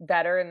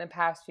better in the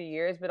past few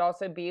years, but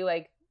also B,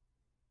 like,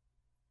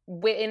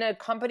 in a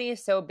company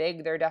so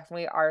big, there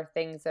definitely are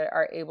things that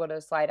are able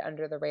to slide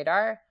under the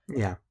radar.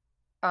 Yeah.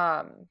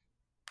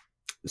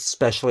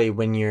 Especially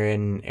when you're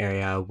in an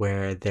area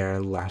where there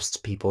are less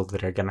people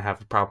that are going to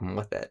have a problem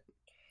with it.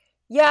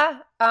 Yeah.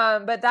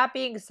 But that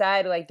being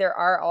said, like, there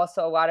are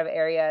also a lot of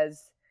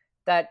areas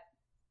that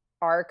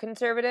are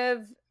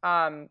conservative,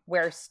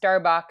 where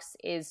Starbucks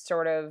is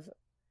sort of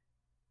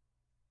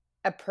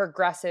a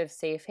progressive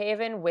safe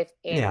haven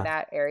within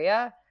that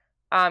area.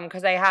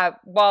 Because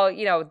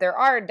there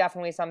are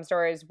definitely some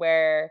stories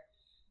where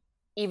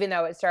even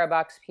though at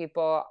Starbucks,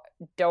 people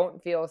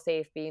don't feel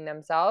safe being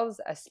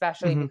themselves,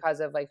 especially because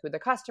of like who the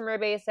customer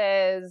base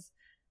is,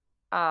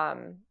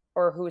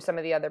 or who some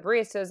of the other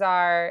baristas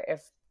are,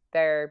 if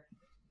they're,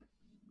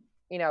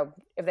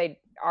 if they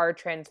are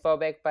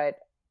transphobic, but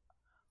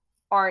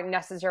aren't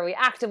necessarily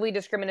actively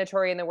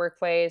discriminatory in the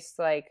workplace.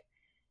 Like,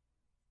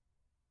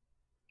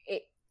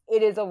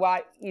 it is a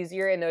lot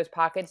easier in those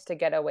pockets to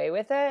get away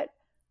with it.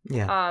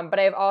 Yeah. But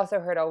I've also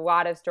heard a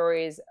lot of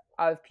stories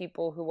of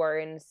people who are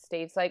in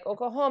states like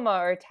Oklahoma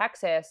or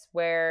Texas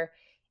where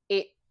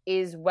it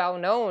is well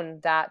known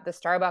that the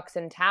Starbucks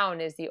in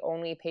town is the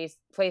only place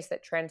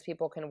that trans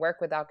people can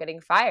work without getting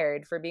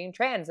fired for being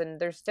trans. And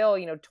there's still,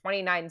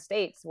 29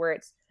 states where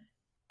it's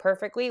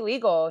perfectly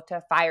legal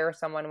to fire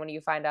someone when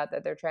you find out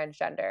that they're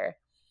transgender,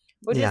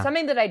 which is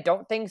something that I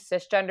don't think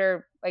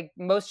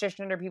most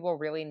cisgender people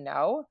really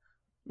know.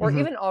 Or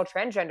even all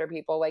transgender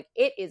people, like,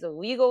 it is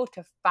illegal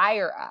to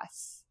fire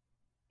us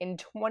in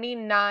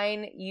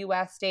 29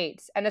 U.S.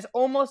 states. And it's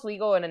almost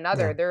legal in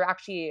another. Yeah. They're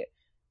actually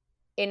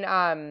in,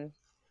 not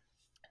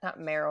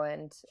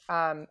Maryland,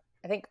 I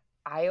think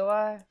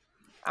Iowa.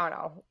 I don't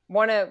know.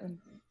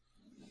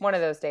 One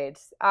of those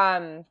states.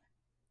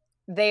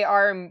 They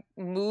are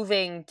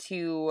moving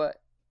to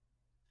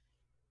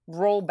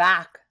roll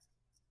back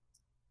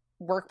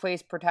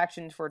workplace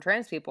protections for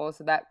trans people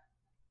so that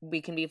we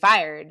can be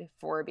fired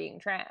for being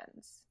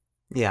trans.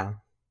 Yeah.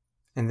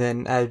 And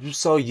then I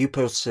saw you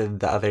posted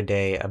the other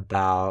day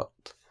about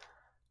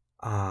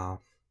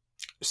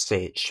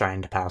states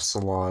trying to pass the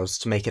laws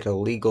to make it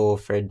illegal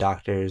for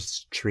doctors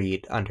to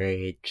treat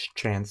underage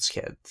trans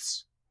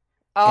kids.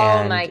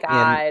 Oh my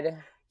God.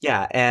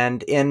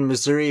 And in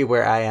Missouri,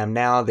 where I am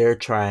now, they're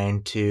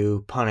trying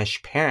to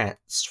punish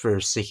parents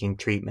for seeking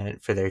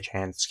treatment for their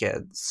trans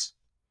kids.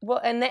 Well,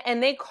 and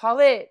they call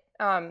it,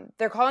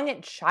 they're calling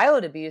it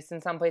child abuse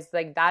in some places.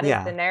 Like, that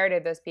is the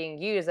narrative that's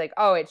being used. Like,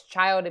 oh, it's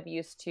child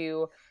abuse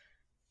to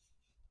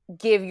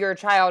give your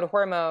child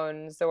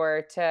hormones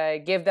or to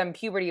give them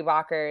puberty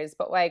blockers.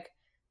 But, like,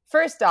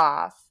 first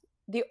off,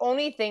 the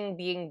only thing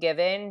being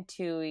given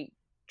to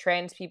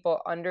trans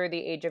people under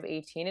the age of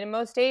 18 in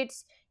most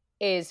states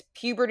is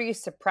puberty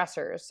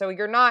suppressors. So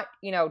you're not,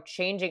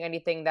 changing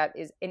anything that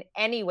is in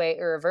any way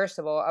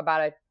irreversible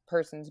about a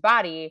person's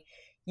body.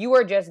 You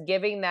are just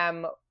giving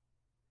them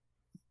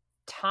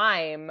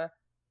time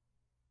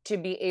to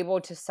be able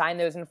to sign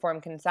those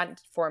informed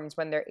consent forms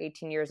when they're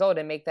 18 years old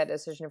and make that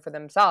decision for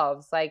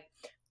themselves. Like,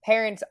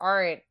 parents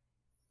aren't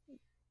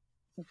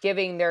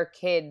giving their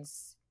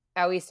kids,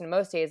 at least in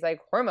most states, like,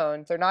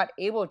 hormones. They're not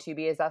able to,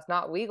 because that's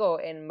not legal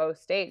in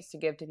most states to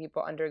give to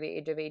people under the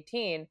age of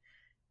 18.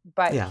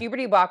 But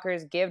puberty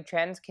blockers give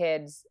trans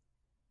kids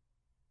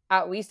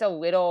at least a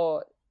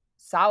little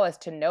solace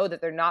to know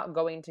that they're not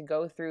going to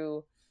go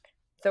through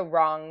the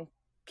wrong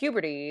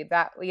puberty.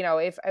 That,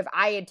 if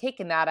I had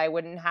taken that, I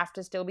wouldn't have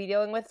to still be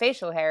dealing with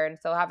facial hair and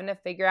still having to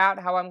figure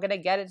out how I'm going to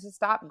get it to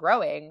stop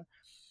growing.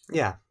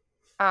 Yeah.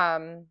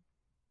 And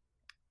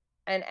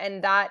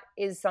that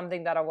is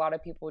something that a lot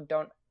of people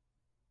don't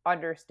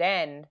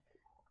understand.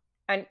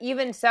 And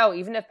even so,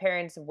 even if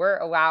parents were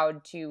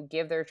allowed to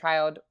give their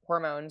child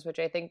hormones, which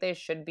I think they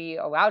should be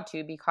allowed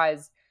to,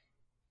 because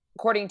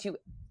according to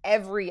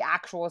every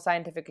actual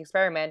scientific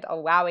experiment,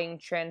 allowing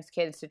trans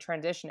kids to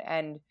transition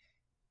and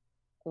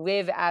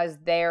live as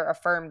their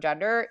affirmed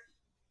gender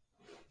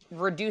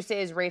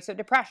reduces rates of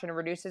depression,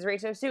 reduces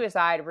rates of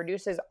suicide,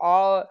 reduces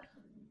all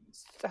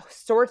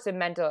sorts of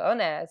mental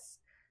illness.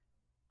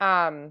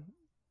 But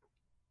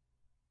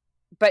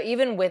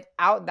even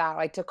without that,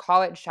 like, to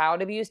call it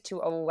child abuse, to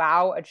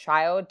allow a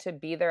child to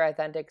be their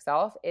authentic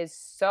self is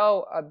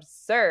so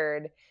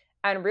absurd.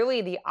 And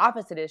really the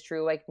opposite is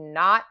true, like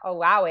not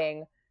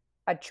allowing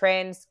a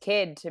trans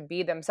kid to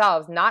be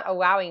themselves, not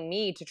allowing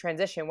me to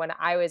transition when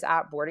I was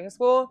at boarding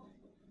school,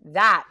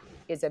 that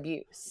is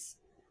abuse.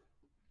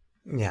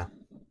 Yeah.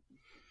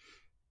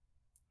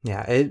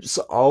 Yeah, it's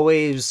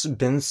always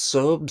been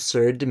so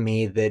absurd to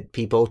me that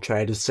people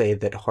try to say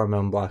that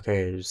hormone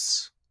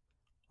blockers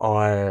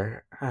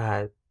are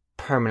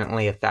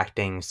permanently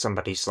affecting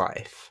somebody's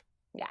life.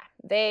 Yeah,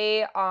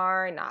 they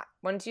are not.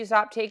 Once you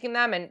stop taking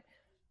them, and,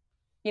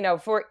 you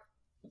know,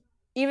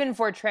 even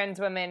for trans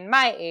women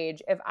my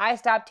age, if I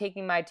stop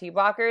taking my T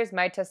blockers,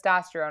 my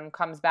testosterone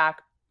comes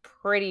back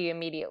pretty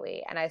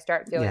immediately and I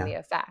start feeling the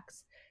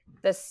effects.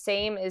 The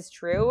same is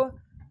true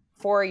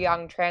for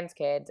young trans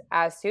kids.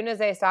 As soon as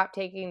they stop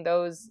taking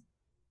those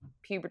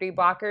puberty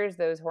blockers,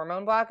 those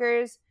hormone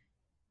blockers,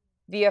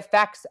 the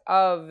effects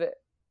of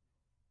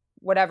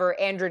whatever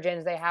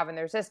androgens they have in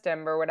their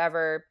system or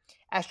whatever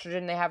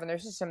estrogen they have in their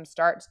system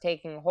starts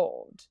taking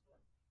hold.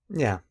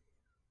 Yeah.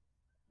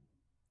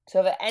 So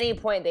if at any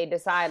point they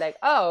decide, like,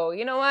 oh,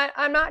 you know what,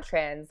 I'm not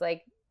trans,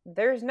 like,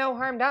 there's no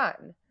harm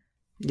done.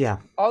 Yeah.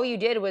 All you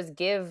did was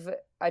give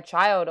a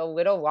child a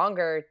little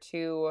longer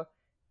to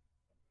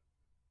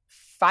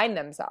find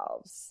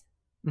themselves.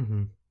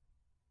 Mm-hmm.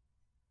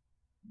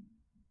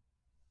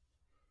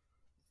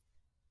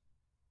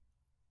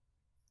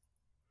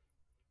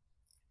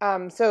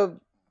 So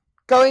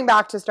going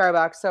back to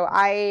Starbucks, so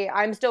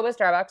I'm still with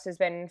Starbucks. It's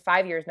been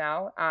 5 years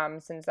now,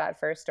 since that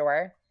first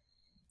store.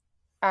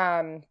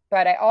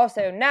 But I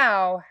also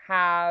now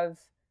have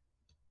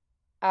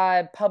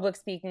a public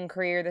speaking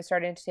career that's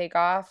starting to take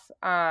off.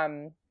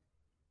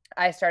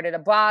 I started a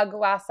blog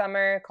last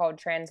summer called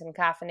Trans and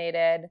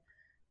Caffeinated,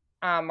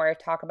 where I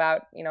talk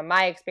about, you know,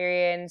 my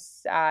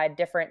experience,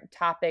 different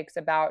topics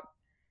about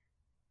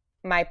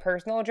my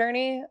personal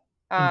journey.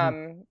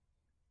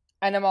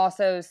 And I'm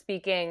also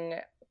speaking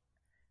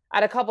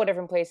at a couple of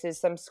different places,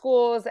 some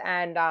schools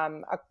and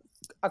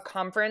a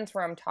conference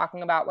where I'm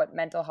talking about what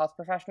mental health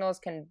professionals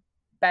can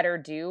better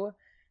do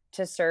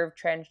to serve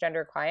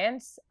transgender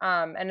clients.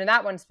 And in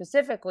that one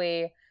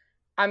specifically,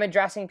 I'm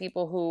addressing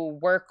people who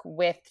work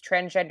with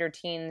transgender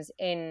teens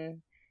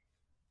in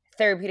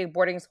therapeutic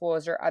boarding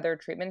schools or other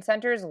treatment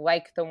centers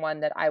like the one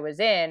that I was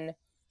in,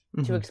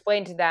 to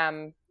explain to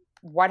them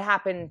what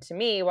happened to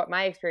me, what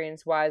my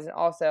experience was, and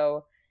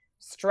also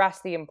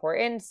stress the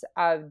importance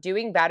of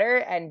doing better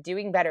and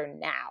doing better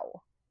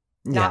now.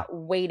 Not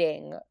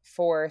waiting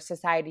for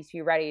society to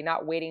be ready,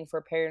 not waiting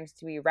for parents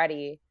to be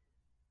ready,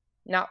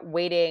 not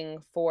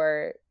waiting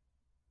for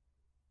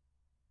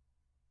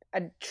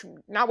a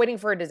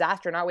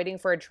disaster, not waiting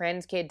for a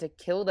trans kid to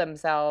kill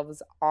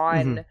themselves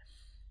on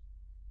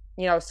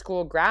you know,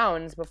 school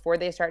grounds before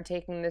they start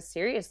taking this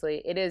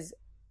seriously. It is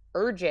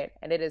urgent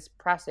and it is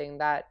pressing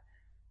that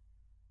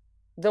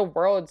the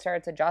world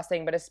starts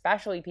adjusting, but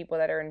especially people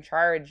that are in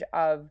charge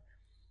of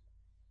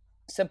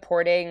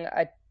supporting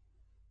a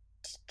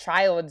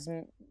child's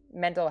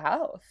mental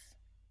health.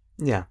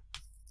 Yeah.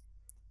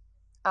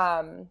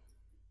 And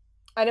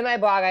in my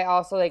blog, I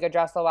also like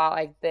address a lot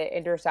like the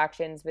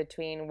intersections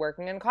between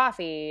working in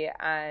coffee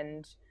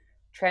and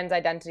trans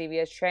identity,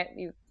 because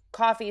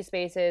coffee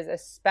spaces,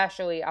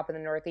 especially up in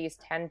the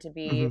Northeast, tend to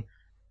be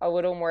a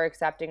little more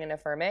accepting and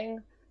affirming.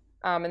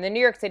 And the New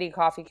York City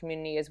coffee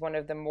community is one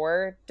of the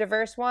more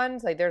diverse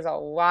ones. Like, there's a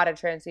lot of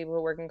trans people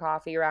who work in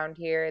coffee around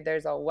here.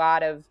 There's a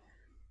lot of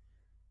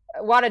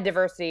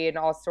diversity in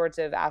all sorts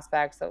of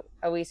aspects,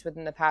 at least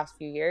within the past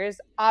few years.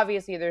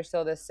 Obviously, there's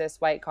still the cis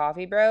white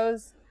coffee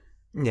bros.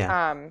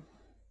 Yeah.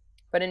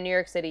 But in New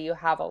York City, you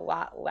have a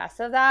lot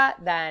less of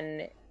that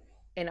than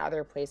in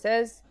other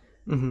places,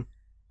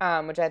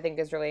 which I think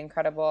is really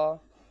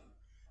incredible.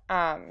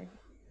 And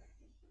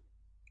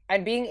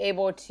being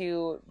able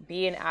to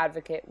be an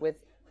advocate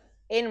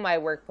within my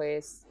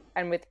workplace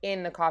and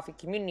within the coffee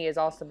community has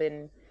also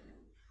been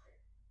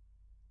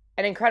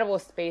an incredible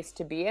space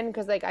to be in,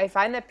 because like I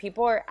find that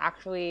people are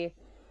actually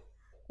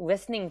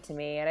listening to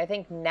me, and I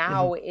think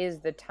now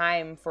is the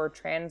time for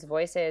trans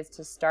voices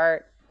to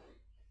start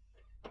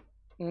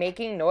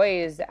making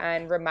noise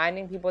and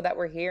reminding people that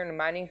we're here and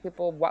reminding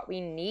people what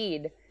we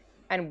need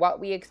and what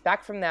we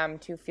expect from them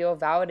to feel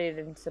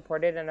validated and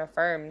supported and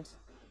affirmed.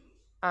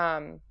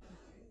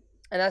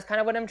 And that's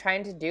kind of what I'm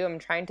trying to do. I'm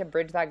trying to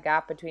bridge that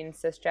gap between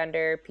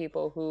cisgender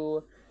people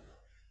who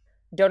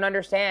don't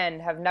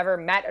understand, have never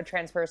met a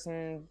trans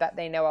person that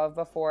they know of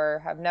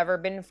before, have never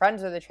been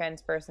friends with a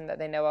trans person that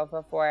they know of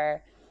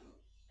before,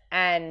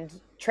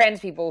 and trans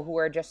people who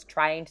are just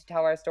trying to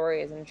tell our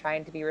stories and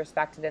trying to be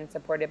respected and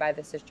supported by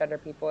the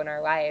cisgender people in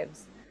our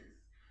lives.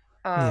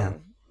 Yeah.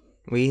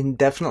 We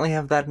definitely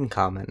have that in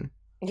common.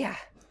 Yeah.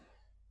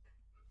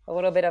 A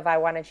little bit of I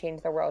want to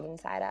change the world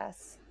inside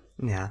us.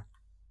 Yeah.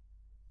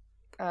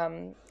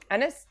 And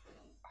it's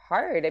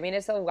hard. I mean,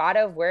 it's a lot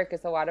of work.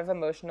 It's a lot of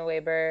emotional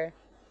labor.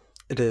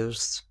 It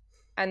is.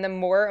 And the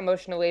more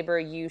emotional labor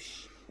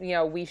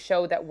we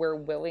show that we're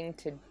willing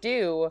to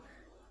do,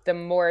 the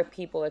more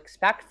people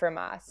expect from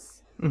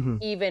us,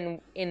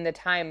 even in the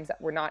times that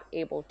we're not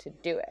able to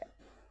do it.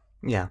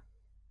 Yeah.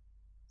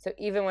 So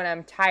even when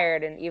I'm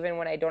tired and even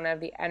when I don't have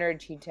the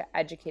energy to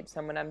educate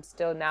someone, I'm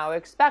still now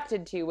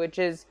expected to, which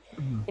is,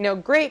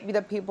 great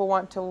that people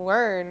want to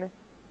learn,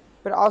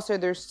 but also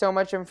there's so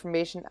much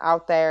information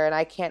out there and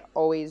I can't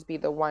always be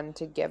the one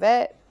to give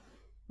it,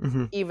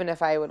 even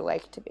if I would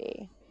like to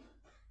be.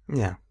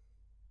 Yeah.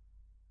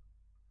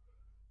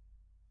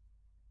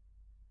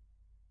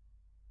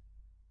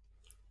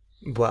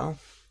 Well,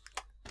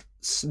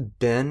 it's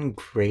been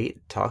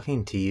great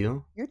talking to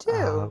you. You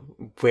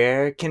too.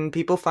 Where can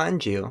people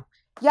find you?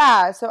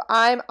 Yeah, so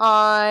I'm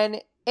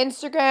on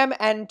Instagram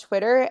and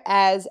Twitter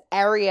as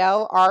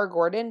Arielle R.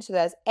 Gordon. So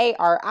that's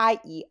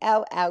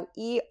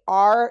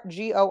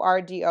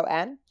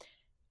ArielleRGordon.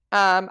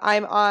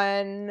 I'm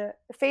on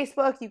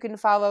Facebook. You can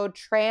follow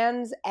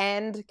Trans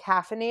and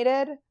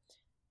Caffeinated.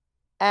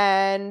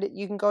 And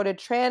you can go to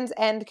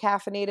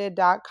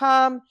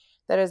transandcaffeinated.com.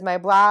 That is my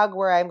blog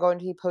where I'm going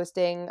to be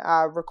posting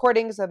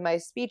recordings of my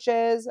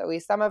speeches, at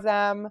least some of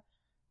them.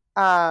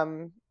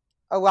 A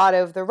lot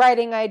of the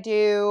writing I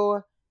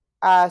do,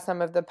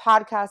 some of the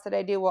podcasts that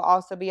I do will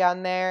also be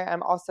on there.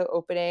 I'm also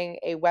opening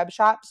a web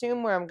shop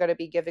soon where I'm going to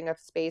be giving up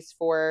space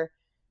for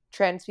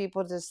trans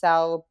people to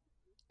sell,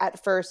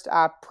 at first,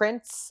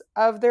 prints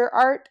of their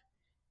art,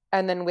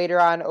 and then later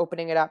on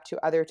opening it up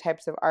to other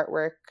types of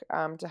artwork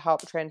to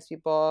help trans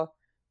people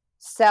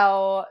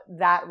sell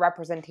that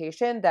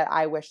representation that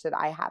I wish that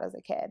I had as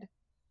a kid.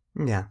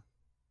 Yeah.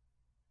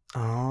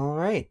 All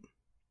right.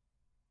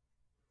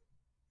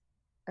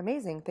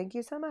 Amazing. Thank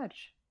you so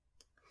much.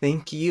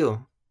 Thank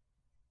you.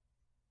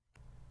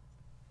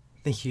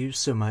 Thank you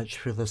so much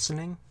for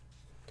listening.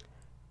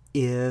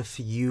 If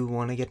you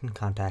want to get in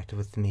contact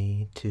with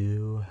me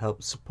to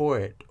help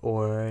support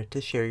or to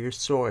share your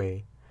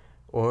story,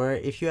 or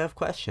if you have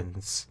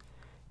questions,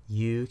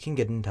 you can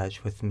get in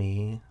touch with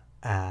me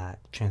at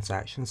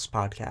Transactions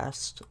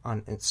Podcast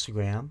on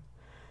Instagram,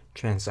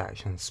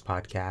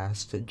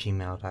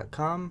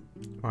 transactionspodcast@gmail.com,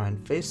 or on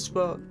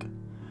Facebook,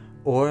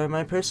 or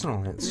my personal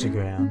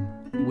Instagram,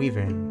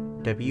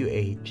 Weavern,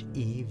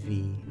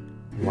 WHEVYRN.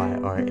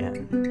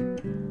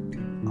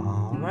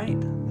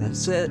 Alright,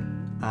 that's it.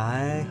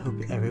 I hope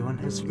everyone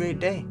has a great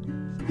day.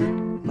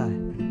 Bye.